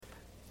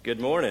Good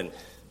morning.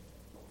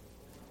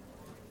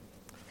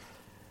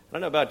 I don't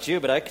know about you,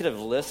 but I could have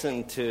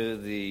listened to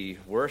the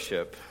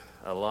worship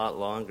a lot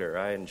longer.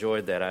 I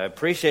enjoyed that. I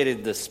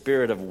appreciated the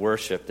spirit of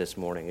worship this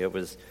morning. It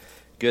was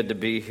good to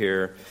be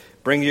here.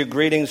 Bring you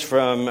greetings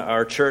from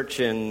our church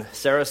in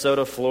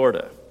Sarasota,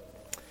 Florida.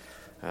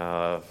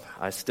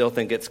 I still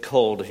think it's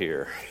cold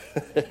here.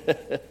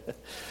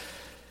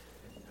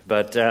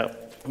 But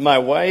my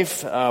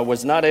wife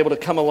was not able to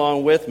come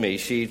along with me.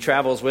 She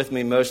travels with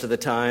me most of the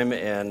time,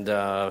 and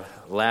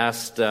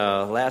last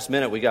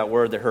minute we got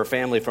word that her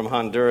family from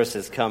Honduras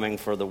is coming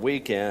for the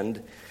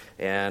weekend,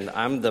 and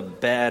I'm the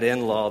bad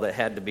in-law that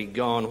had to be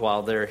gone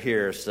while they're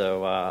here,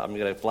 so I'm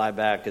going to fly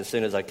back as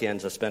soon as I can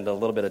to spend a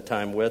little bit of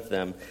time with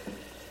them.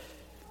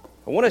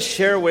 I want to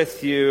share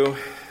with you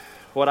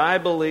what I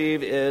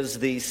believe is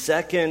the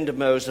second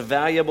most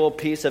valuable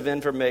piece of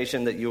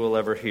information that you will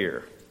ever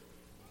hear.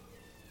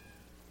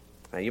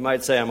 Now, you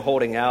might say I'm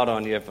holding out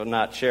on you if I'm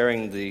not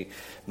sharing the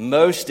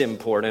most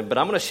important, but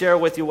I'm going to share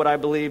with you what I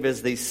believe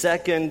is the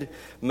second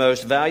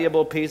most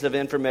valuable piece of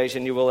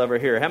information you will ever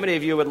hear. How many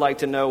of you would like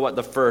to know what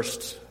the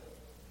first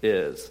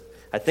is?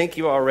 I think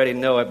you already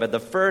know it, but the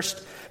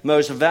first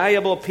most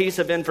valuable piece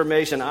of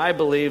information I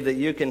believe that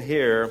you can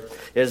hear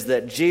is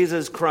that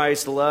Jesus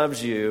Christ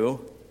loves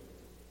you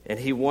and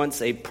He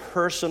wants a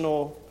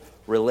personal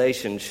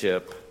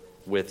relationship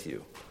with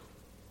you.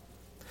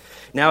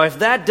 Now, if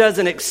that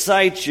doesn't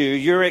excite you,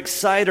 your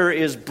exciter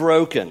is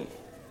broken.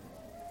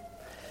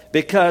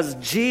 Because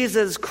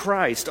Jesus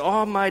Christ,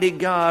 Almighty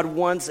God,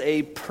 wants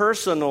a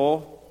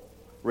personal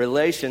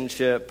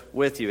relationship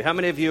with you. How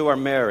many of you are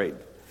married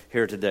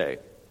here today?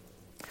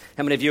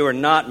 How many of you are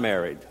not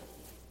married?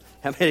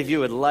 How many of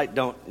you would like...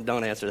 Don't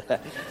answer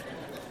that.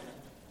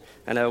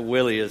 I know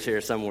Willie is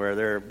here somewhere.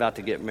 They're about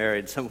to get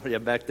married. Somebody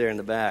back there in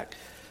the back.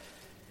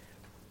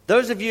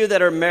 Those of you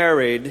that are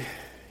married,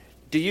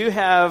 do you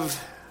have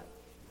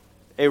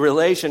a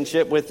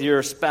relationship with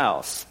your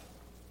spouse?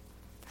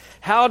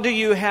 How do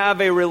you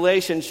have a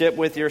relationship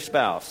with your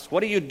spouse?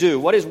 What do you do?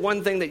 What is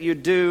one thing that you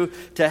do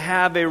to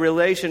have a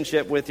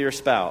relationship with your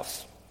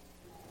spouse?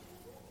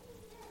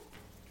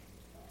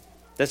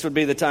 This would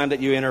be the time that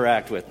you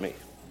interact with me.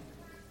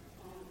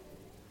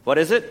 What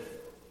is it?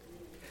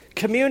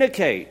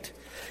 Communicate.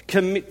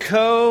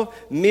 Communicate.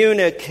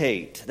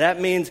 That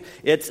means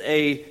it's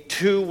a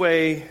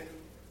two-way,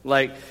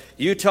 like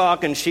you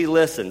talk and she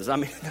listens. I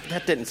mean,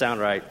 that didn't sound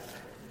right.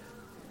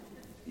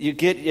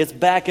 It's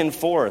back and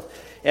forth.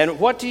 And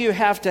what do you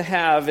have to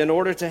have in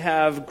order to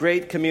have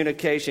great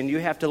communication? You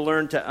have to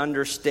learn to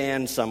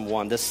understand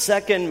someone. The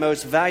second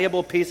most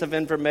valuable piece of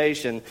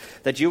information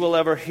that you will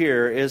ever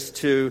hear is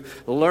to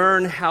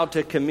learn how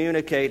to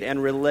communicate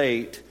and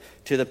relate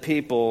to the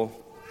people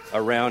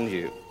around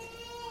you.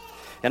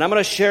 And I'm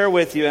going to share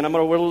with you, and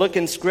we'll look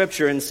in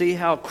Scripture and see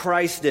how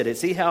Christ did it.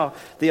 See how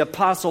the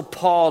Apostle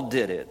Paul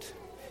did it.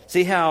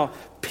 See how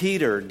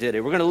Peter did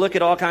it. We're going to look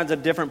at all kinds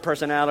of different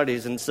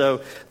personalities. And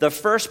so the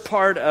first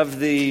part of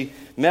the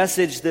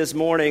message this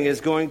morning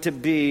is going to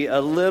be a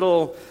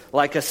little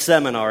like a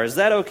seminar. Is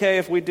that okay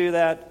if we do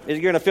that? You're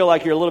going to feel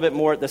like you're a little bit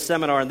more at the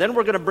seminar. And then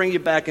we're going to bring you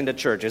back into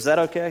church. Is that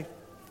okay?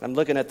 I'm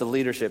looking at the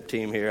leadership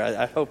team here.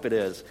 I hope it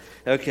is.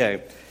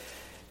 Okay.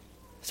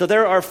 So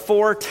there are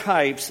 4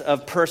 types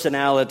of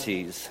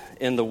personalities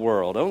in the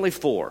world. Only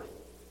 4.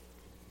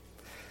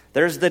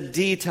 There's the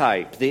D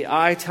type, the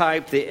I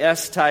type, the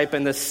S type,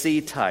 and the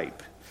C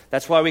type.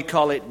 That's why we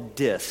call it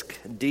DISC,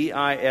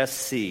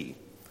 D-I-S-C.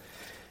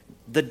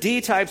 The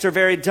D types are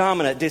very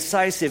dominant,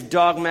 decisive,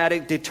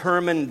 dogmatic,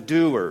 determined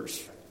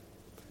doers.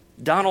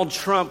 Donald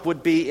Trump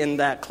would be in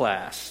that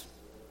class.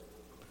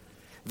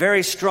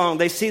 Very strong.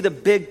 They see the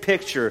big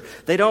picture.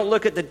 They don't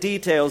look at the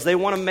details. They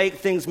want to make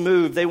things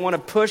move. They want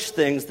to push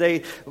things.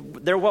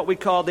 They're what we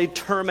call the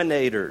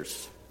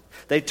terminators.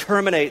 They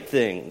terminate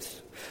things.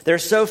 They're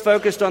so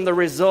focused on the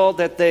result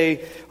that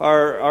they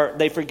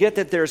forget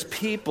that there's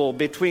people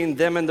between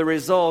them and the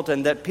result,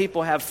 and that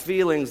people have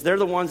feelings. They're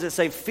the ones that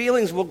say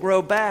feelings will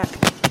grow back.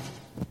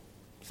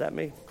 Is that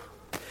me?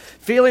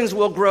 Feelings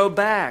will grow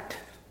back.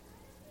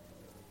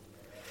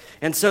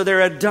 And so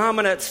they're a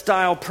dominant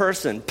style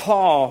person.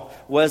 Paul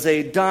was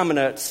a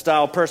dominant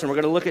style person. We're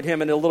going to look at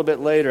him in a little bit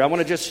later. I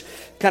want to just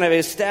kind of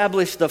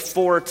establish the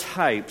 4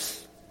 types.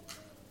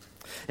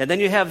 And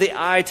then you have the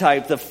I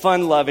type, the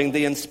fun-loving,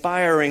 the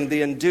inspiring,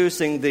 the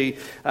inducing, the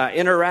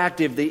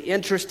interactive, the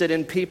interested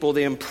in people,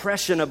 the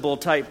impressionable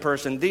type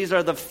person. These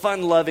are the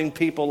fun-loving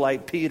people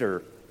like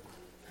Peter.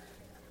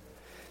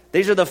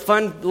 These are the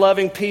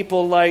fun-loving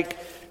people like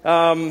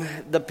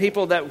the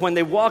people that when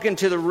they walk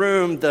into the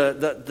room,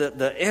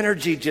 the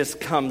energy just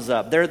comes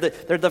up. They're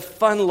the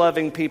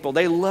fun-loving people.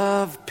 They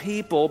love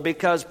people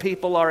because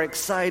people are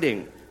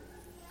exciting.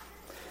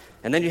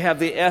 And then you have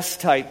the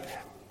S-type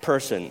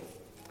person.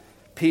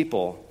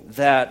 People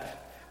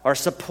that are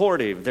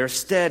supportive, they're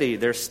steady,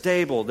 they're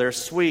stable, they're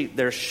sweet,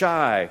 they're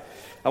shy.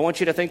 I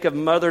want you to think of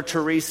Mother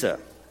Teresa.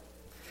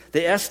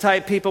 The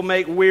S-type people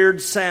make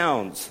weird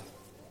sounds.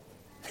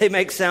 They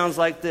make sounds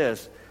like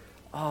this.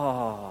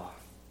 Oh,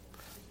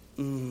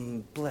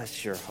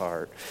 Bless your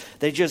heart.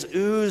 They just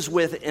ooze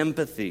with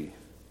empathy.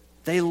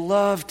 They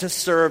love to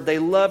serve. They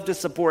love to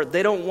support.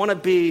 They don't want to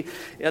be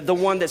the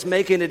one that's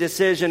making a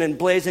decision and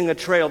blazing a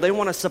trail. They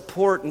want to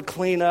support and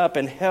clean up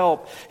and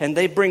help, and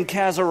they bring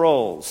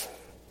casseroles.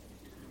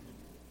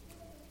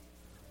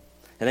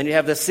 And then you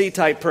have the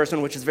C-type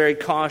person, which is very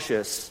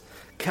cautious,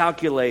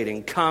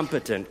 calculating,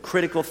 competent,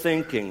 critical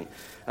thinking,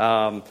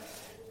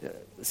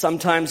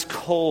 sometimes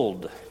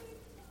cold.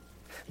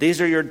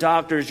 These are your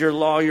doctors, your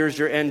lawyers,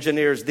 your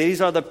engineers.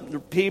 These are the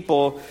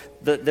people,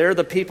 they're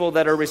the people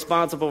that are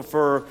responsible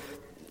for,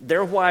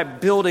 they're why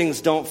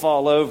buildings don't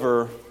fall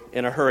over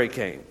in a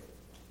hurricane.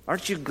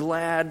 Aren't you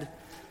glad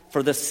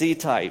for the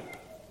C-type?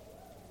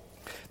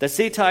 The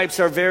C-types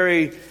are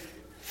very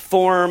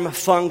form,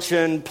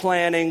 function,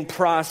 planning,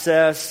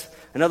 process.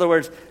 In other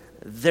words,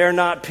 they're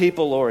not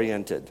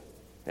people-oriented.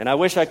 And I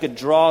wish I could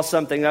draw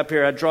something up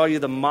here. I'd draw you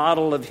the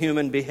model of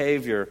human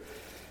behavior.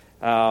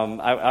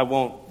 I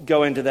won't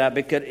go into that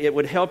because it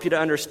would help you to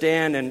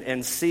understand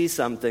and see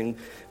something.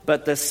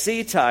 But the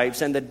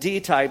C-types and the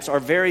D-types are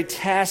very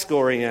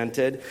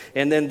task-oriented.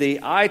 And then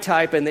the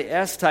I-type and the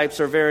S-types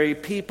are very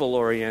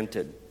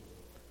people-oriented.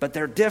 But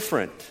they're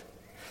different.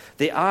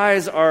 The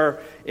I's are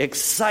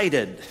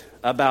excited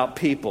about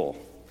people.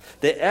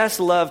 The S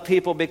love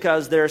people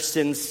because they're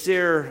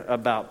sincere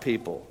about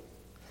people.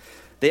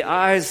 The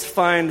I's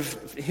find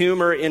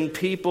humor in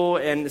people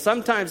and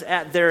sometimes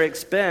at their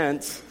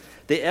expense.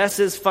 The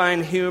S's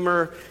find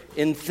humor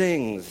in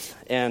things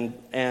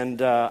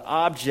and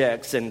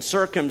objects and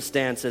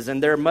circumstances,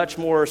 and they're much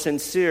more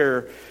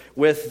sincere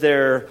with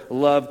their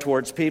love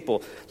towards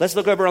people. Let's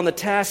look over on the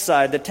task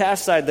side. The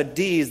task side, the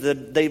D's,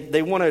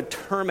 they want to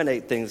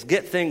terminate things,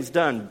 get things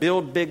done,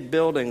 build big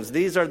buildings.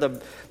 These are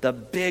the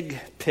big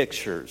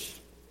pictures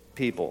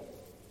people.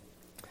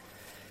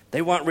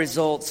 They want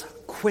results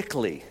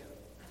quickly.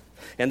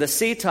 And the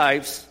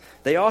C-types,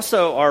 they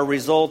also are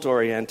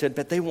result-oriented,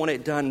 but they want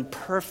it done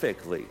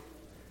perfectly.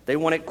 They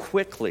want it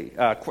quickly,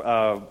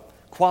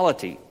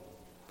 quality.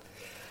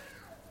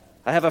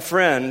 I have a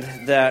friend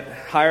that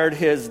hired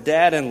his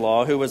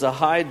dad-in-law, who was a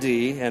high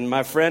D, and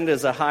my friend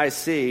is a high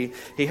C.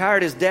 He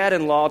hired his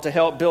dad-in-law to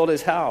help build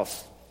his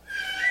house.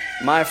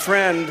 My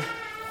friend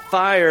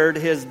fired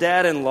his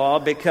dad-in-law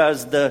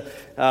because the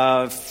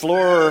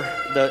floor,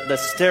 the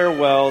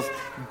stairwells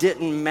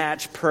didn't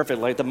match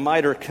perfectly. Like the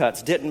miter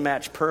cuts didn't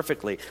match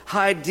perfectly.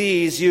 High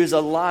D's use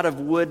a lot of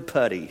wood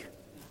putty.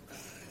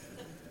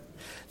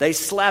 They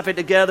slap it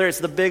together. It's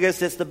the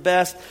biggest, it's the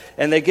best,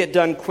 and they get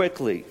done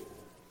quickly.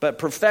 But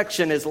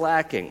perfection is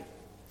lacking.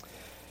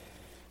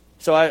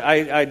 So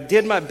I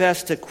did my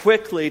best to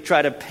quickly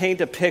try to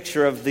paint a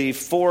picture of the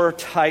 4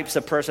 types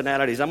of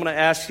personalities. I'm going to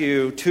ask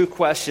you 2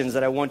 questions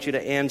that I want you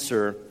to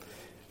answer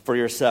for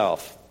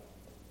yourself.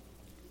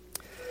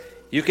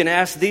 You can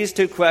ask these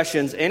 2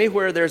 questions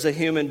anywhere there's a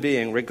human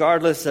being,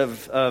 regardless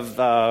of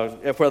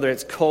whether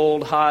it's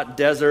cold, hot,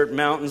 desert,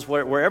 mountains,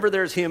 wherever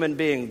there's human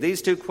being.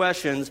 These 2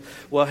 questions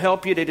will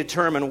help you to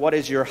determine what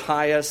is your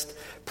highest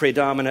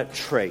predominant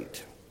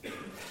trait.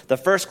 The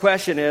first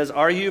question is,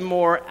 are you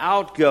more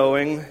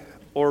outgoing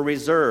or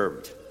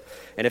reserved?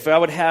 And if I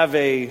would have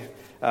a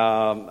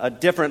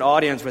different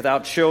audience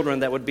without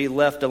children that would be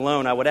left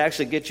alone, I would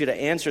actually get you to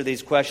answer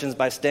these questions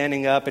by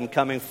standing up and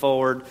coming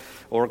forward,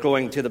 or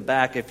going to the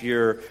back if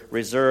you're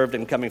reserved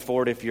and coming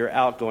forward if you're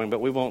outgoing.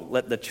 But we won't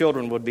let the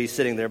children would be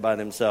sitting there by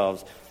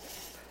themselves.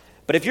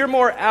 But if you're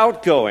more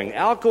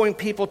outgoing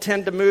people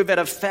tend to move at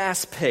a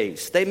fast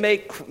pace. They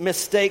make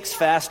mistakes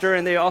faster,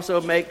 and they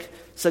also make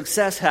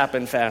success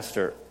happen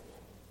faster.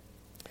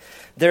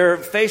 Their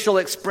facial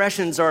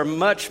expressions are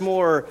much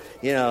more,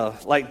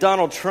 like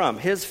Donald Trump.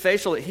 His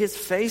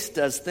face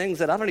does things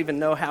that I don't even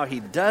know how he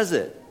does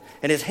it.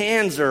 And his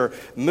hands are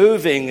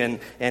moving,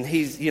 and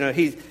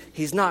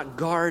he's not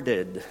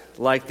guarded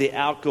like the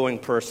outgoing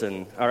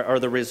person or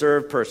the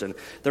reserved person.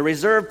 The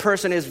reserved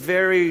person is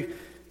very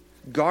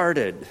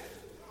guarded.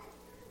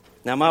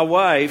 Now, my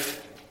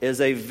wife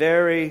is a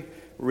very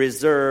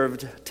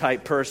reserved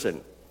type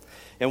person.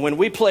 And when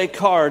we play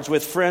cards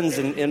with friends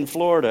in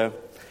Florida,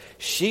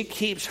 she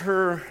keeps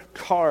her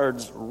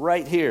cards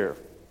right here,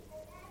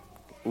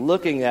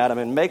 looking at them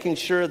and making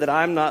sure that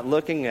I'm not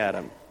looking at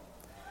them.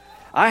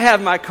 I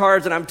have my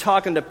cards and I'm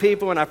talking to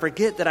people and I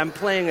forget that I'm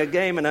playing a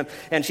game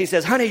and she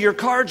says, "Honey, your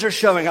cards are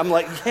showing." I'm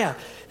like, "Yeah,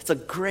 it's a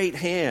great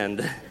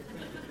hand."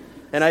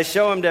 And I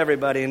show them to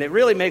everybody, and it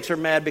really makes her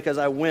mad because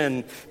I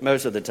win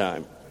most of the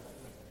time.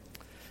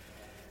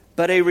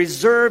 But a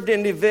reserved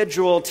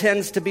individual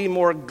tends to be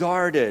more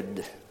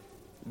guarded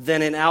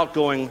than an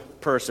outgoing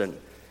person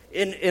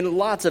in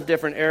lots of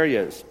different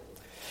areas.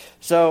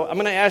 So I'm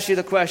going to ask you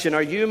the question,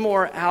 are you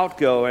more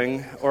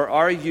outgoing or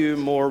are you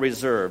more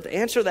reserved?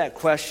 Answer that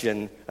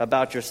question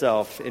about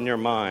yourself in your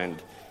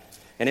mind.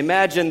 And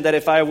imagine that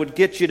if I would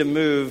get you to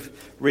move,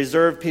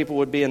 reserved people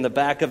would be in the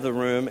back of the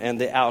room and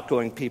the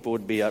outgoing people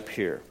would be up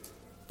here.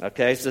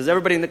 Okay, so does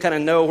everybody kind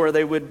of know where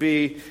they would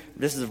be?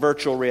 This is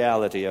virtual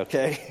reality,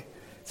 okay?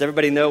 Does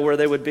everybody know where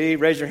they would be?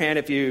 Raise your hand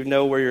if you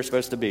know where you're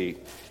supposed to be,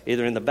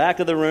 either in the back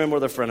of the room or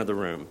the front of the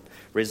room.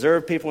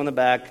 Reserved people in the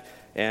back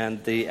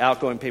and the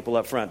outgoing people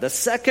up front. The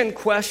second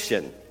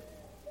question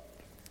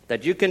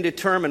that you can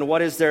determine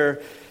what is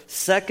their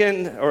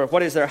second or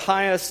what is their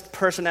highest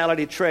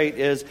personality trait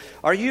is,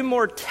 are you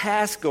more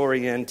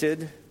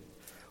task-oriented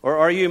or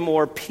are you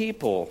more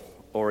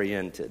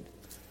people-oriented?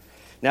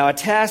 Now, a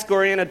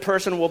task-oriented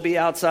person will be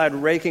outside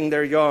raking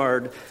their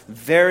yard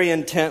very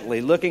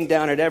intently, looking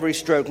down at every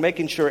stroke,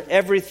 making sure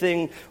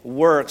everything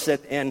works.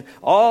 And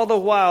all the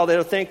while,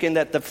 they're thinking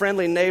that the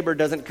friendly neighbor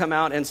doesn't come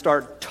out and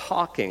start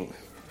talking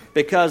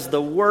because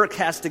the work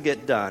has to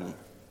get done.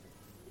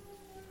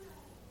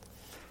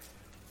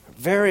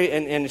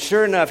 And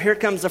sure enough, here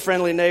comes the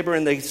friendly neighbor,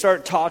 and they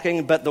start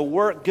talking, but the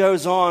work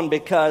goes on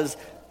because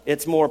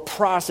it's more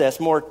process,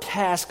 more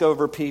task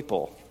over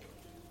people.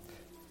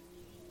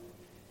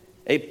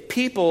 A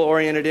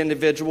people-oriented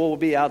individual will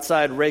be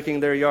outside raking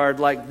their yard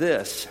like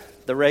this.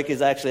 The rake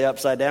is actually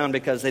upside down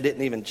because they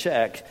didn't even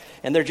check.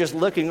 And they're just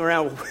looking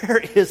around, where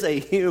is a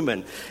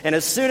human? And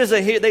as soon as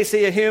they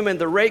see a human,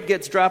 the rake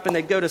gets dropped and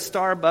they go to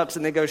Starbucks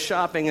and they go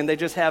shopping and they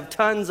just have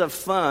tons of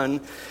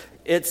fun.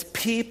 It's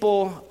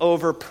people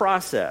over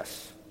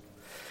process.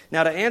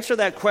 Now, to answer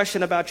that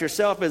question about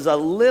yourself is a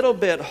little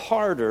bit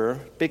harder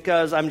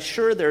because I'm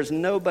sure there's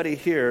nobody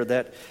here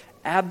that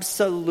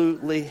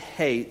absolutely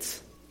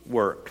hates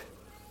work.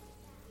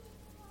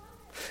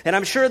 And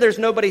I'm sure there's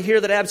nobody here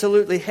that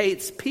absolutely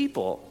hates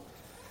people.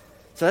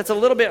 So that's a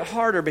little bit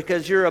harder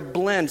because you're a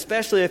blend,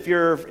 especially if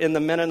you're in the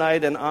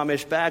Mennonite and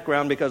Amish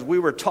background, because we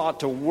were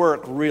taught to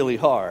work really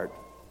hard.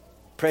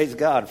 Praise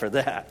God for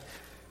that.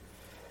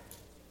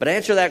 But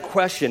answer that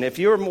question, if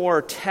you're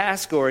more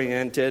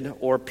task-oriented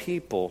or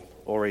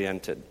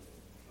people-oriented.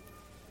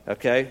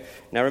 Okay?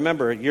 Now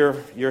remember,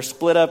 you're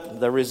split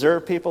up. The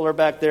reserved people are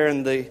back there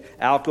and the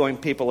outgoing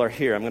people are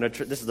here.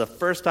 This is the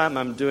first time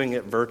I'm doing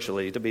it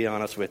virtually, to be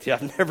honest with you.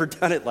 I've never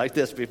done it like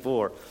this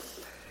before.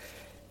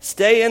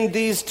 Stay in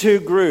these two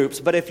groups,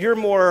 but if you're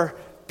more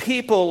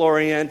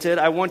people-oriented,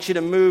 I want you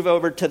to move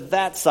over to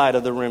that side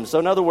of the room. So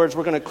in other words,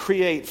 we're going to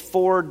create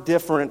 4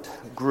 different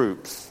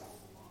groups.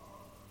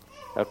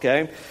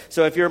 Okay?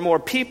 So if you're more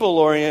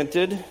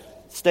people-oriented,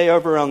 stay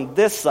over on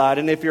this side,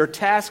 and if you're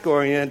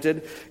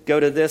task-oriented, go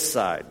to this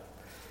side.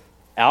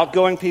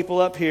 Outgoing people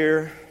up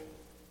here,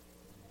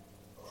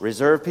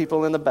 reserved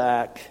people in the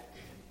back,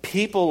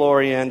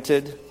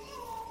 people-oriented,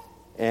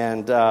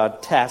 and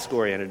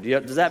task-oriented.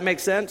 Does that make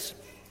sense?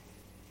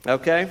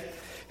 Okay.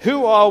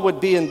 Who all would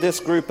be in this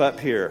group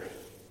up here?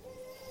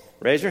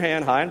 Raise your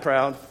hand, high and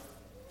proud.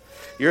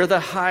 You're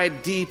the high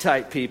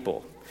D-type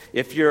people.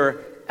 If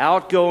you're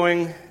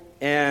outgoing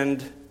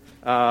and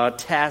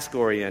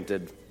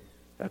task-oriented.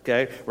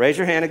 Okay, raise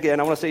your hand again.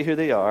 I want to see who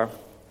they are.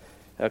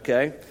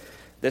 Okay,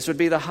 this would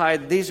be the high.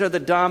 These are the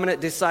dominant,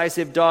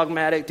 decisive,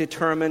 dogmatic,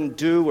 determined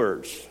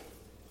doers.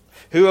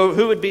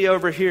 Who would be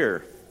over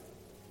here?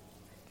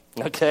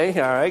 Okay,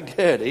 all right,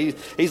 good.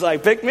 He's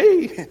like, pick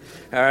me.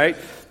 All right,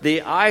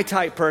 the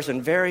I-type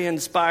person, very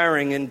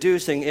inspiring,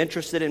 inducing,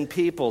 interested in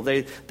people.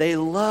 They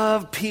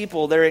love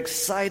people. They're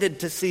excited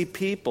to see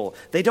people.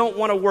 They don't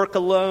want to work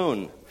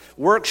alone.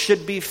 Work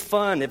should be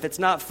fun. If it's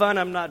not fun,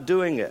 I'm not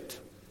doing it.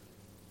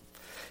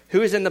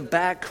 Who is in the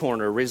back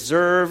corner,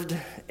 reserved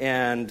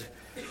and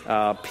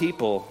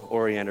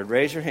people-oriented?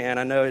 Raise your hand.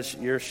 I know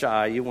you're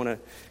shy. You want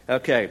to...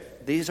 Okay,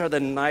 these are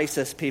the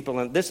nicest people.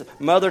 And this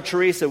Mother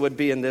Teresa would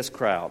be in this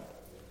crowd.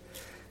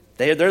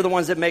 They're the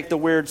ones that make the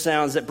weird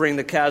sounds, that bring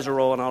the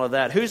casserole and all of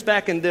that. Who's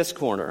back in this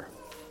corner?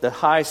 The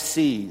high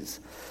C's.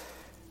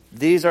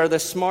 These are the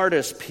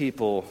smartest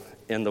people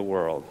in the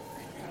world.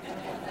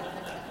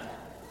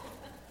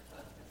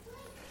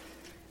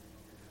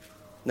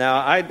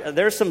 Now,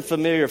 there's some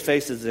familiar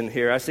faces in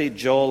here. I see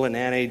Joel and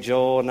Annie.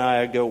 Joel and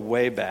I go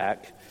way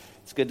back.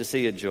 It's good to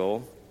see you,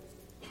 Joel.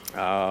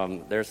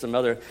 There's some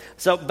other...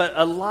 But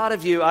a lot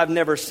of you I've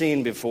never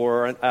seen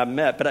before, I've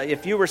met. But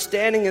if you were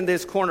standing in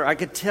this corner, I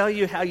could tell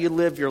you how you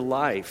live your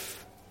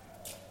life.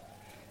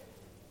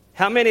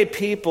 How many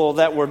people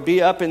that would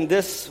be up in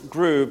this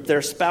group,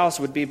 their spouse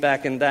would be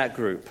back in that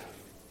group?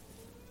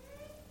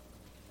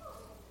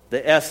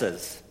 The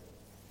S's.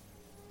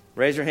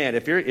 Raise your hand.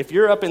 If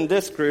you're up in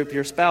this group,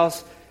 your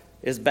spouse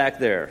is back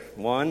there.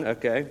 1,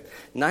 okay.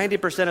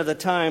 90% of the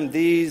time,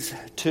 these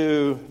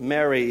two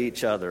marry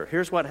each other.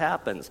 Here's what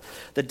happens.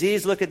 The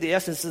D's look at the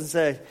S's and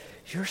say,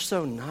 "You're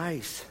so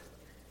nice.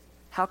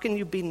 How can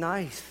you be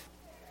nice?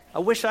 I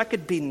wish I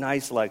could be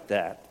nice like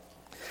that."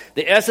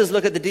 The S's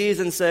look at the D's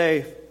and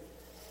say,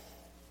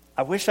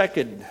 "I wish I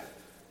could...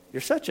 You're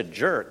such a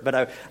jerk,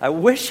 but I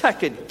wish I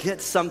could get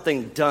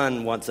something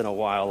done once in a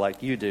while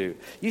like you do.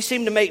 You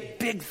seem to make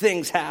big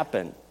things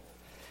happen."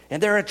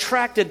 And they're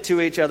attracted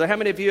to each other. How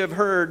many of you have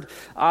heard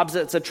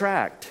opposites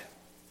attract?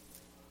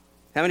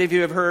 How many of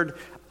you have heard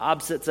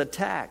opposites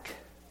attack?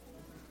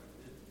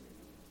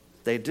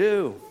 They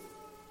do.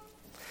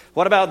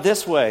 What about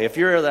this way? If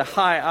you're the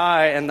high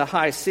I and the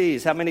high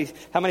C's, how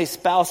many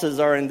spouses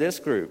are in this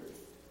group?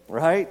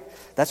 right?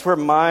 That's where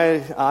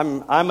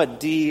I'm a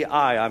DI.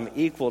 I'm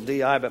equal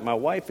DI, but my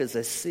wife is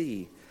a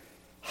C.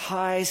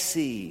 High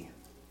C.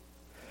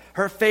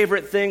 Her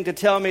favorite thing to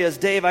tell me is,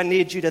 Dave, I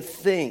need you to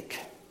think.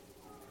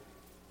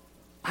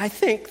 I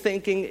think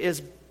thinking is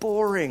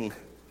boring.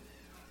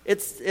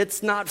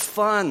 It's not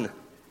fun.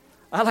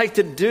 I like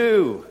to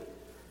do.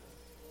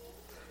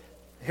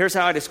 Here's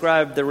how I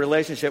describe the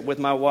relationship with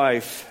my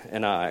wife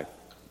and I.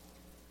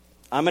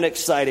 I'm an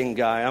exciting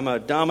guy. I'm a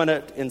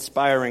dominant,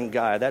 inspiring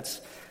guy.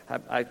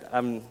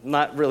 I'm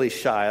not really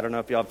shy. I don't know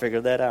if y'all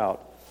figured that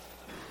out.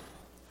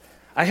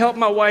 I help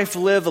my wife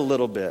live a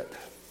little bit.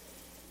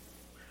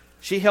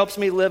 She helps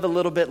me live a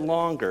little bit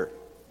longer.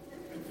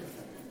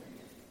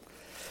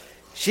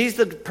 She's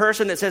the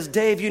person that says,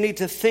 Dave, you need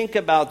to think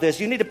about this.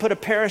 You need to put a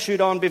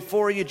parachute on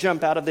before you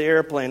jump out of the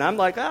airplane. I'm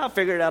like, I'll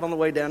figure it out on the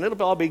way down.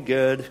 It'll all be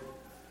good.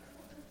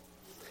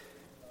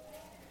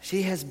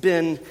 She has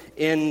been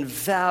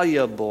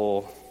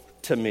invaluable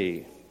to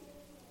me.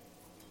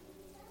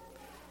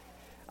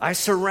 I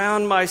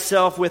surround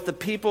myself with the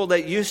people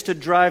that used to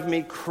drive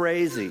me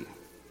crazy.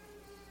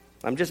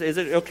 Is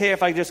it okay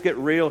if I just get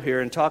real here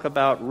and talk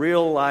about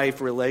real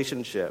life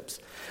relationships?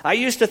 I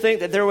used to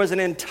think that there was an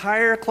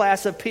entire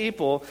class of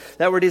people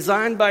that were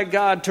designed by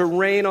God to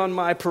rain on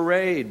my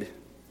parade.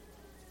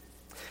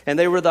 And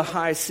they were the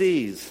high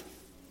C's.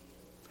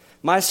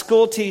 My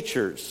school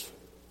teachers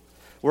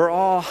were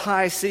all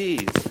high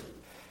C's.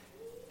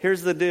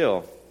 Here's the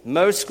deal.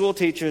 Most school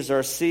teachers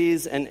are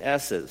C's and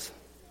S's.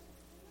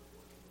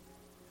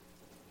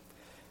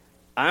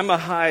 I'm a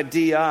high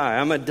DI.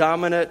 I'm a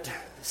dominant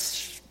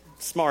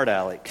smart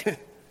aleck.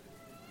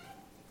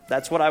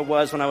 That's what I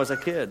was when I was a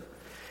kid.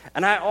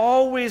 And I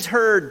always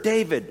heard,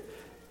 David,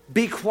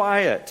 be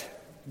quiet.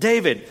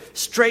 David,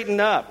 straighten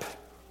up.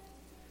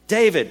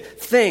 David,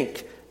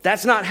 think.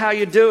 That's not how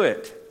you do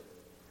it.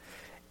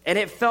 And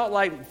it felt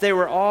like they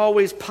were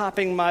always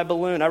popping my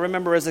balloon. I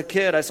remember as a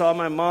kid, I saw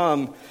my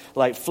mom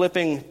like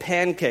flipping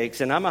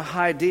pancakes, and I'm a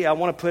high D. I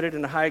want to put it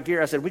in high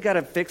gear. I said, we got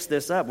to fix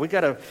this up. We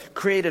got to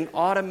create an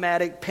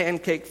automatic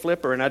pancake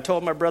flipper. And I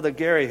told my brother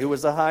Gary, who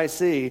was a high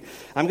C,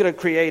 I'm going to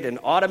create an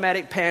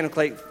automatic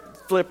pancake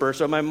flipper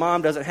so my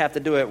mom doesn't have to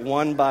do it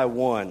one by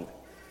one.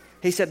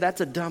 He said, that's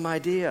a dumb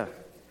idea.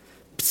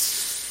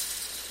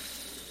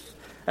 Psst.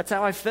 That's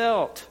how I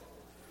felt.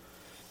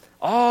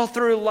 All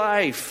through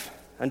life.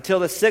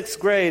 Until the 6th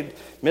grade,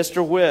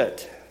 Mr.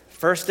 Witt,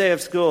 first day of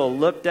school,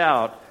 looked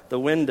out the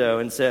window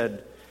and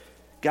said,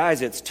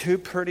 guys, it's too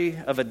pretty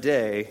of a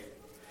day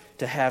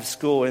to have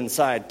school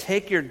inside.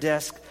 Take your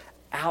desk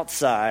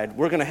outside.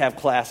 We're going to have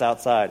class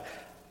outside. I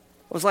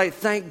was like,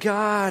 thank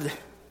God.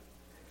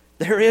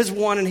 There is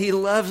one and he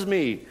loves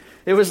me.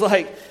 It was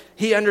like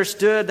he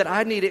understood that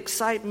I need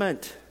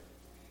excitement.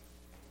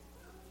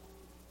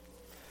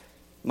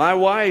 My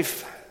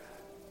wife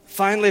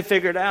finally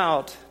figured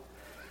out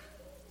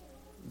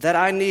that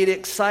I need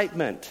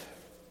excitement.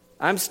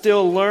 I'm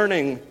still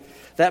learning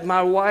that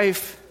my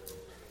wife,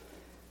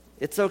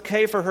 it's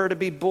okay for her to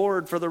be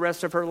bored for the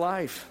rest of her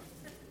life.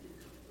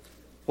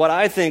 What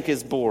I think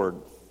is bored.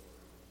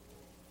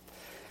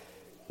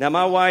 Now,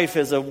 my wife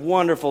is a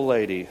wonderful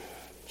lady.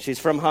 She's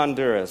from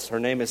Honduras. Her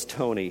name is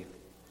Tony.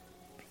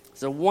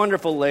 She's a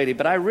wonderful lady,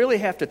 but I really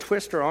have to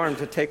twist her arm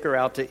to take her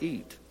out to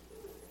eat.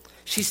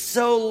 She's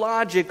so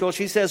logical.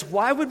 She says,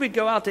 why would we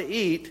go out to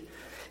eat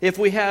if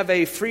we have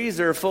a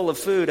freezer full of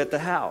food at the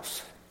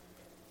house?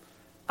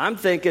 I'm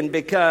thinking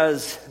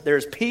because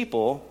there's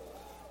people,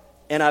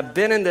 and I've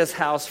been in this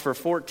house for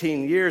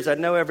 14 years. I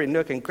know every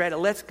nook and cranny.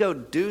 Let's go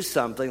do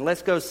something.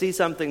 Let's go see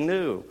something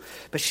new.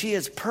 But she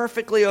is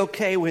perfectly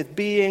okay with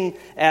being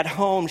at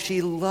home.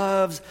 She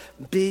loves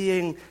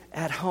being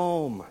at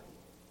home.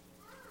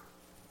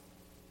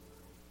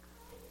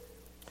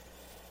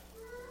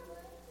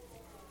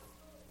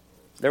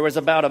 There was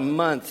about a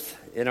month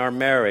in our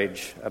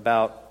marriage,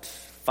 about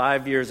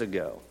 5 years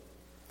ago,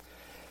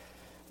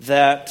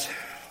 that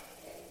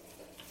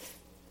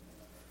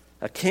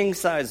a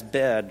king-size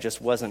bed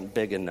just wasn't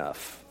big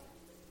enough.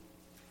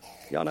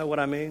 Y'all know what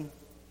I mean?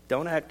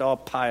 Don't act all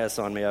pious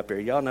on me up here.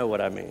 Y'all know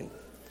what I mean.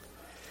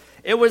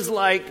 It was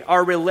like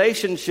our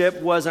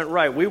relationship wasn't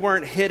right. We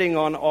weren't hitting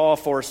on all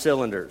 4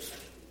 cylinders.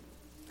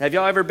 Have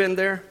y'all ever been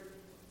there?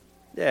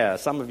 Yeah,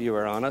 some of you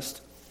are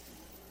honest.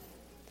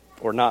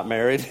 Or not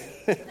married.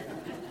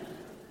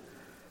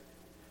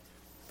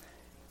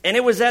 And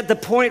it was at the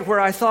point where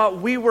I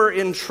thought we were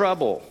in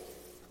trouble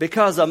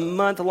because a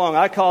month long,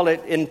 I call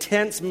it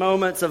intense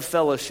moments of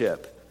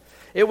fellowship.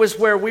 It was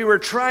where we were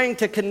trying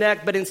to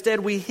connect, but instead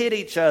we hit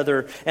each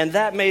other, and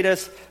that made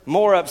us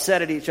more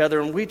upset at each other,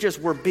 and we just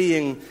were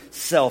being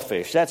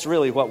selfish. That's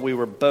really what we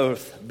were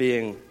both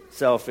being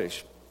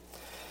selfish.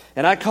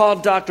 And I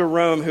called Dr.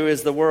 Rome, who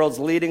is the world's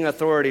leading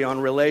authority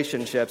on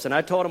relationships, and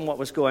I told him what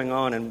was going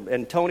on,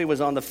 and Tony was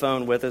on the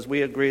phone with us.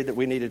 We agreed that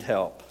we needed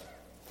help.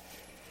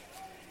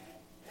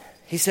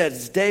 He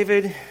says,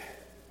 David,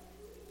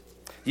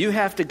 you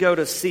have to go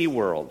to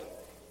SeaWorld.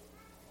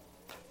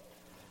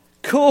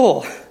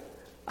 Cool.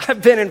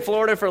 I've been in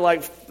Florida for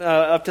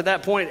up to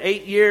that point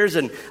 8 years,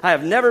 and I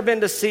have never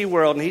been to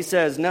SeaWorld. And he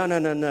says,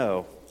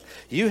 no.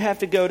 You have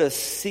to go to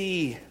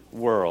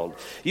SeaWorld.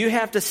 You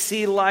have to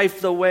see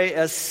life the way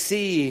a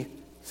sea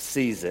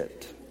sees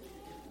it.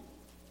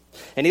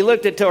 And he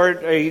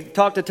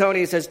talked to Tony.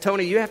 He says,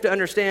 Tony, you have to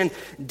understand,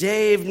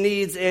 Dave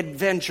needs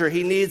adventure.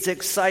 He needs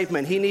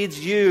excitement. He needs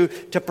you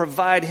to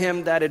provide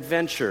him that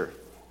adventure.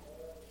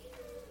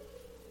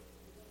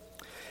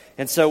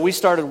 And so we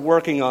started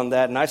working on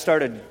that, and I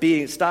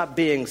stopped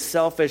being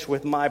selfish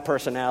with my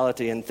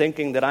personality and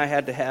thinking that I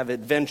had to have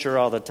adventure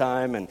all the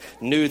time and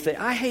new things.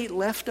 I hate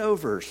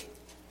leftovers.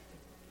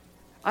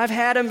 I've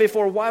had them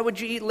before. Why would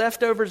you eat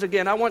leftovers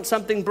again? I want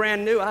something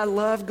brand new. I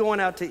love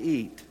going out to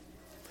eat.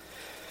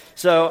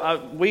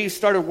 So we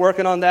started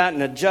working on that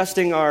and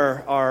adjusting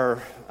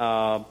our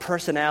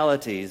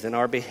personalities and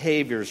our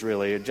behaviors,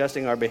 really,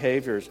 adjusting our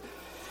behaviors.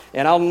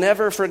 And I'll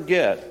never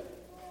forget,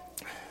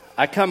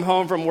 I come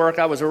home from work.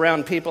 I was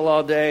around people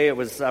all day. I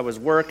was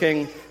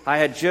working. I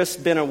had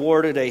just been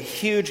awarded a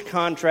huge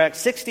contract,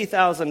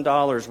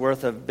 $60,000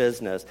 worth of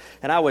business,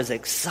 and I was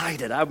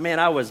excited.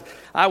 I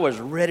was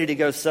ready to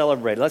go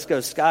celebrate. Let's go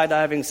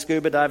skydiving,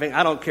 scuba diving.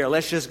 I don't care.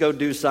 Let's just go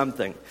do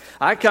something.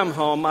 I come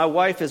home. My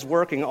wife is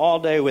working all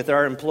day with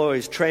our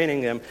employees,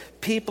 training them.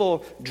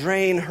 People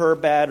drain her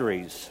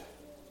batteries.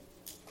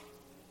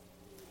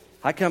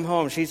 I come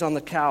home. She's on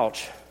the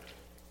couch,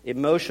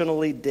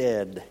 emotionally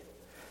dead.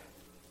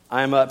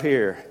 I'm up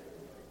here.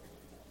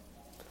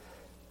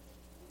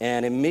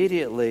 And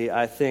immediately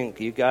I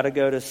think, you got to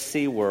go to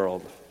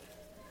SeaWorld.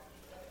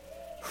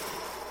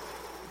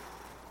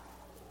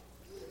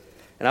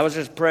 And I was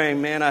just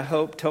praying, man, I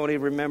hope Tony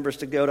remembers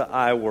to go to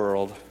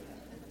iWorld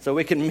so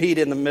we can meet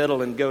in the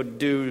middle and go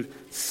do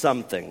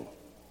something.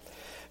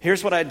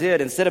 Here's what I did.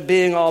 Instead of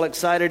being all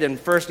excited and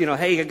first,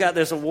 hey, I got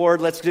this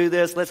award, let's do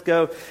this, let's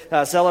go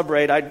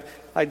celebrate,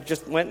 I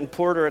just went and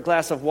poured her a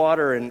glass of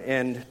water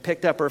and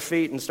picked up her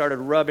feet and started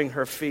rubbing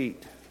her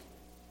feet.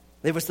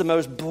 It was the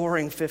most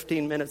boring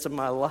 15 minutes of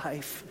my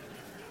life.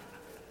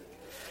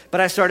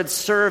 But I started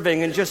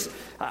serving, and just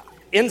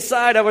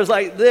inside I was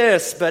like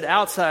this, but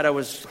outside I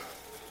was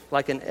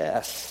like an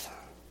S.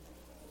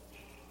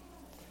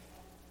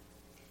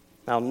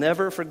 I'll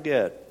never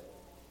forget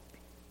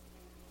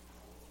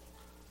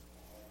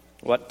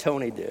what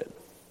Tony did.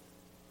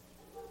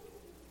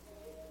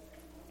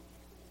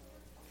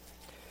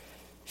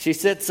 She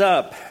sits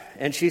up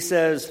and she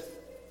says,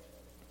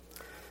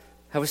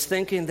 I was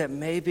thinking that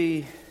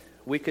maybe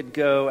we could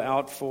go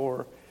out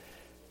for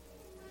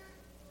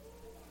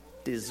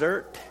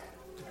dessert.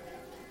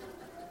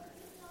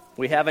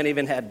 We haven't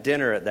even had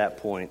dinner at that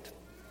point.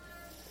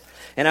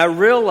 And I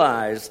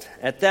realized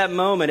at that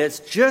moment it's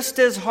just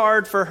as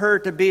hard for her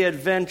to be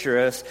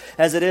adventurous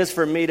as it is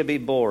for me to be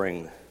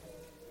boring.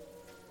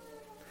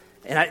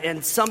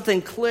 And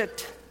something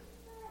clicked.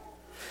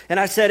 And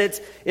I said,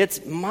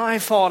 it's my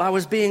fault. I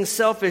was being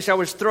selfish. I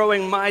was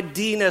throwing my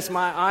D-ness,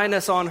 my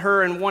I-ness on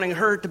her and wanting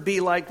her to be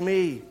like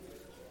me.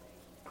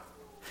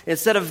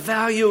 Instead of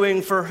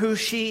valuing for who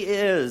she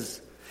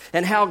is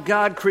and how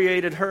God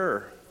created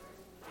her.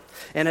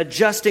 And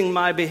adjusting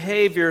my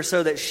behavior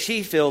so that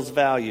she feels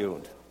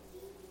valued.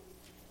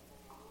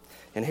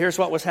 And here's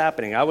what was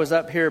happening. I was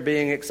up here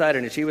being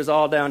excited and she was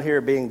all down here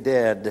being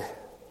dead.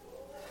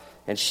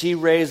 And she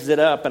raised it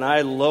up and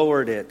I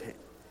lowered it.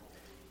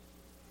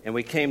 And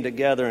we came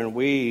together and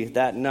we,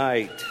 that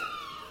night,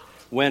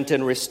 went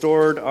and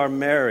restored our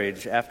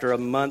marriage after a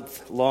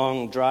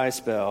month-long dry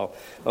spell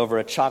over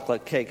a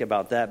chocolate cake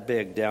about that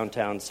big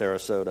downtown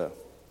Sarasota.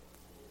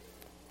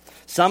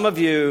 Some of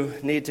you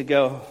need to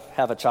go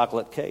have a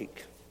chocolate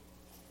cake.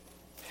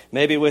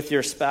 Maybe with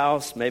your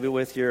spouse, maybe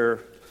with your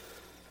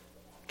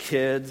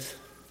kids,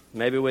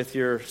 maybe with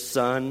your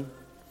son,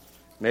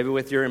 maybe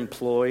with your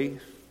employee,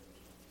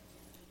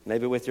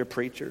 maybe with your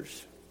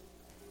preachers.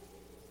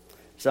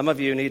 Some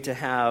of you need to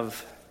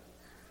have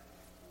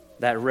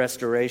that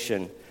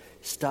restoration.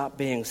 Stop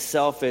being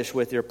selfish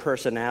with your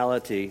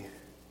personality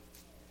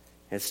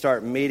and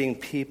start meeting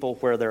people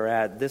where they're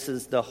at. This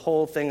is the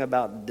whole thing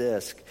about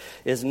DISC.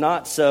 Is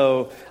not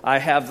so I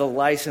have the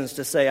license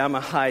to say I'm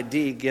a high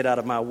D, get out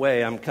of my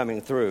way, I'm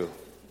coming through.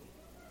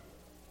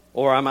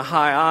 Or I'm a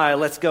high I,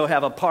 let's go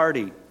have a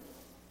party.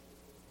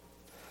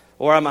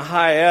 Or I'm a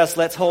high S,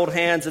 let's hold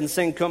hands and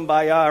sing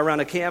Kumbaya around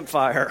a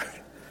campfire.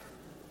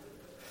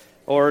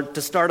 Or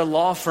to start a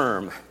law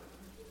firm.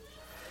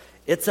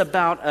 It's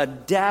about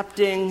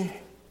adapting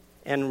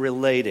and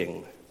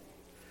relating.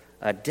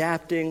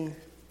 Adapting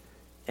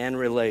and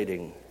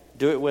relating.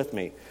 Do it with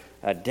me.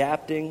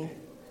 Adapting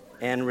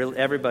and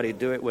everybody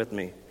do it with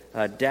me.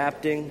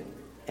 Adapting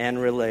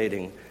and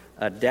relating.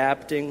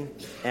 Adapting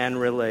and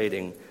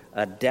relating.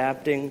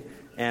 Adapting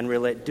and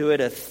relate. Do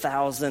it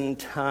 1,000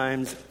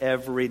 times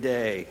every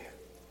day.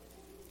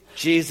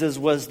 Jesus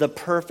was the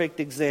perfect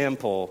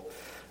example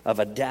of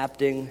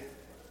adapting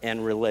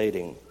and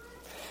relating.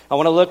 I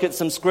want to look at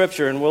some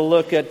scripture, and we'll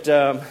look at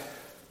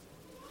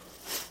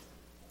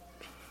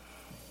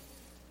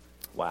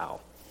wow.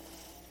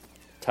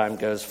 Time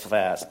goes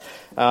fast.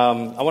 I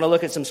want to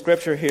look at some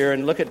scripture here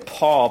and look at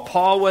Paul.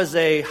 Paul was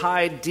a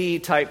high D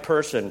type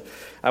person.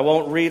 I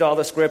won't read all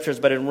the scriptures,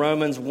 but in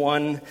Romans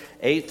 1,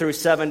 8 through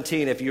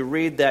 17, if you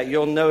read that,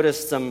 you'll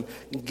notice some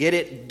get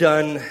it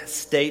done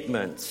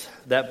statements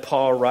that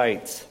Paul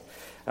writes.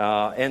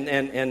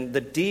 And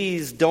the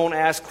D's don't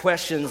ask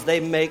questions,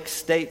 they make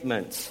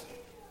statements.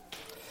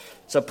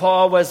 So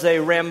Paul was a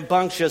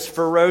rambunctious,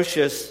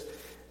 ferocious,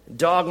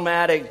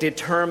 dogmatic,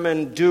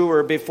 determined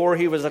doer before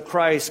he was a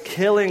Christ,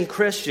 killing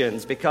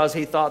Christians because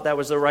he thought that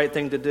was the right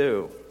thing to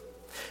do.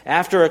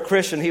 After a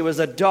Christian, he was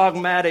a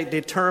dogmatic,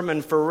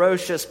 determined,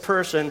 ferocious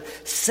person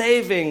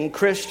saving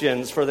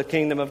Christians for the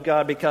kingdom of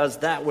God because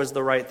that was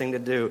the right thing to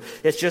do.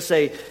 It's just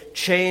a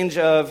change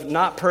of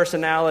not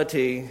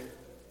personality,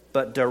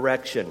 but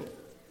direction.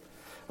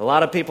 A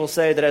lot of people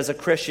say that as a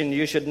Christian,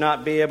 you should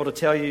not be able to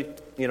tell you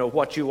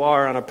what you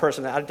are on a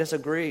person. I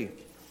disagree.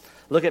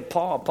 Look at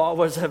Paul. Paul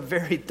was a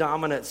very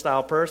dominant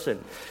style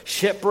person.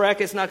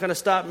 Shipwreck, it's not going to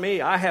stop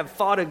me. I have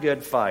fought a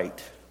good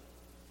fight.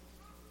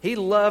 He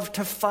loved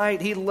to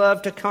fight. He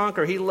loved to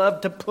conquer. He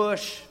loved to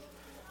push.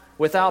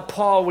 Without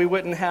Paul, we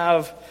wouldn't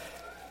have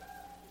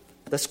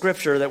the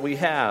scripture that we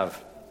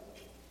have.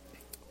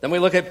 Then we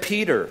look at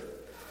Peter.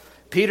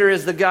 Peter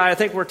is the guy, I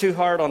think we're too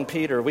hard on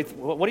Peter.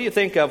 What do you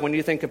think of when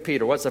you think of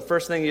Peter? What's the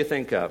first thing you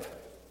think of?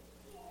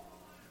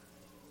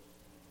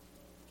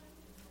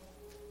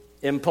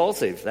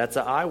 Impulsive. That's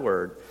an I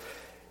word.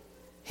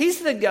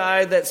 He's the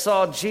guy that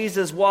saw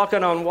Jesus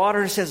walking on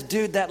water and says,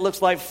 dude, that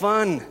looks like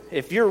fun.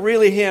 If you're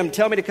really him,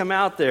 tell me to come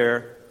out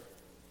there.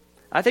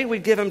 I think we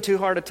give him too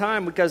hard a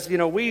time because,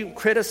 we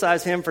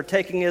criticize him for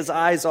taking his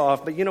eyes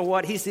off. But you know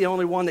what? He's the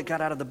only one that got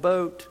out of the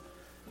boat.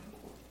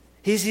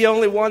 He's the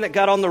only one that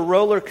got on the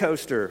roller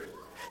coaster.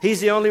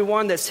 He's the only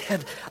one that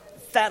said,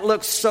 that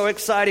looks so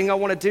exciting, I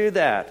want to do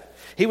that.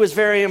 He was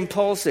very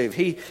impulsive.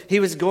 He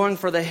was going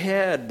for the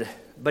head,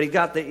 but he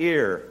got the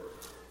ear.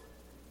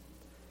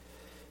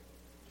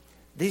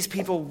 These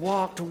people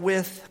walked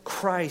with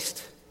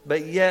Christ,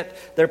 but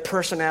yet their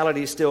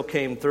personality still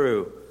came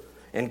through.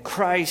 And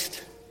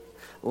Christ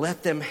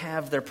let them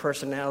have their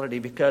personality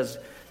because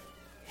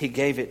he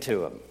gave it to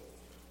them.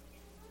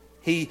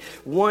 He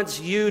wants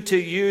you to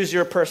use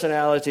your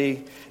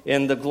personality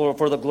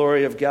for the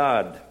glory of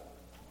God.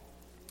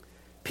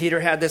 Peter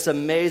had this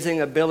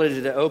amazing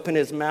ability to open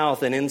his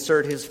mouth and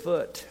insert his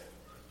foot.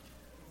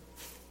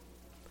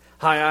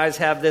 High eyes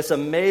have this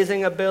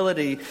amazing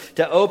ability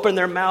to open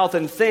their mouth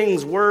and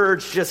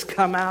words just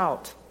come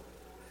out.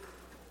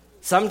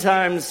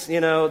 Sometimes,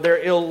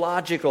 they're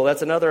illogical.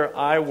 That's another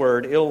I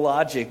word,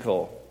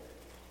 illogical.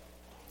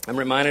 I'm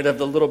reminded of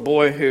the little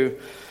boy who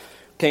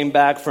came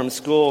back from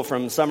school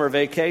from summer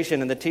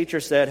vacation, and the teacher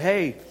said,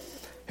 hey,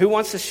 who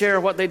wants to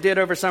share what they did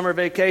over summer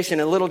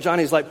vacation? And little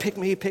Johnny's like, pick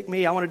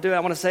me, I want to do it,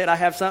 I want to say it, I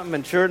have something.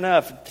 And sure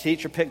enough, the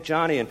teacher picked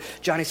Johnny, and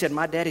Johnny said,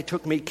 my daddy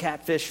took me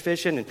catfish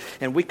fishing,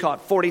 and we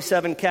caught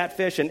 47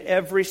 catfish, and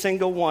every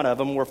single one of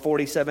them were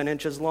 47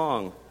 inches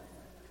long.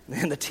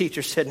 And the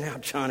teacher said, now,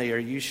 Johnny, are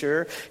you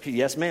sure?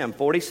 Yes, ma'am,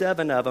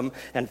 47 of them,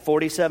 and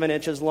 47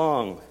 inches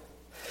long.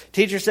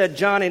 Teacher said,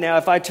 Johnny, now,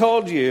 if I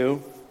told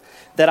you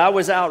that I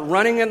was out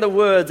running in the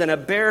woods and a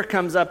bear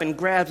comes up and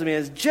grabs me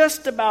and is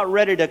just about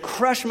ready to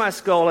crush my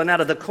skull, and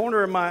out of the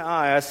corner of my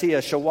eye I see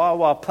a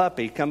Chihuahua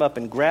puppy come up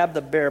and grab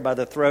the bear by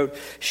the throat,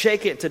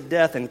 shake it to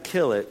death and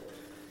kill it,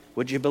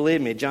 would you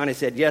believe me? Johnny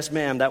said, yes,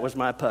 ma'am, that was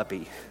my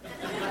puppy.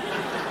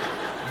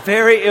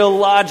 Very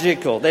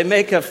illogical. They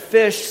make a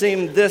fish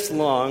seem this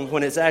long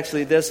when it's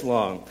actually this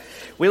long.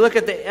 We look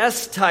at the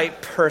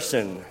S-type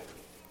person,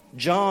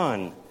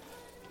 John.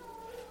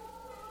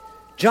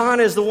 John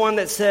is the one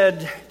that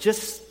said,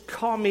 just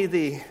call me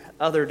the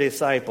other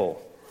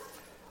disciple,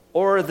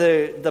 or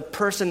the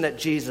person that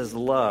Jesus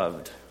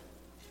loved.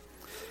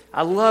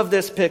 I love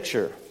this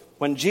picture.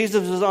 When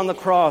Jesus was on the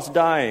cross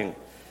dying,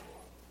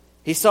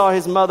 he saw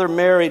his mother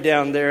Mary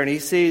down there, and he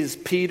sees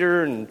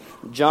Peter and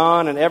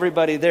John and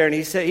everybody there, and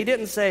he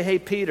didn't say, hey,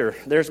 Peter,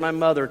 there's my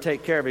mother,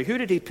 take care of her. Who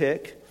did he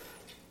pick?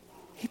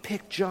 He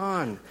picked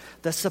John,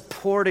 the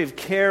supportive,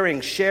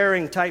 caring,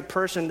 sharing type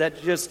person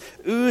that just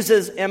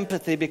oozes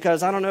empathy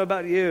because I don't know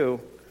about you,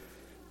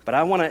 but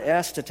I want an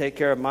S to take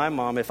care of my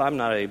mom if I'm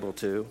not able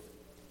to.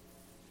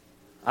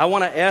 I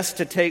want an S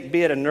to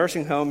be at a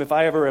nursing home if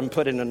I ever am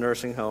put in a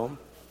nursing home.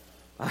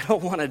 I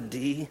don't want a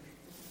D.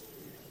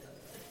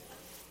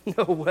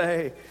 No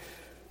way.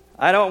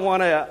 I don't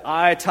want an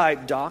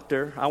I-type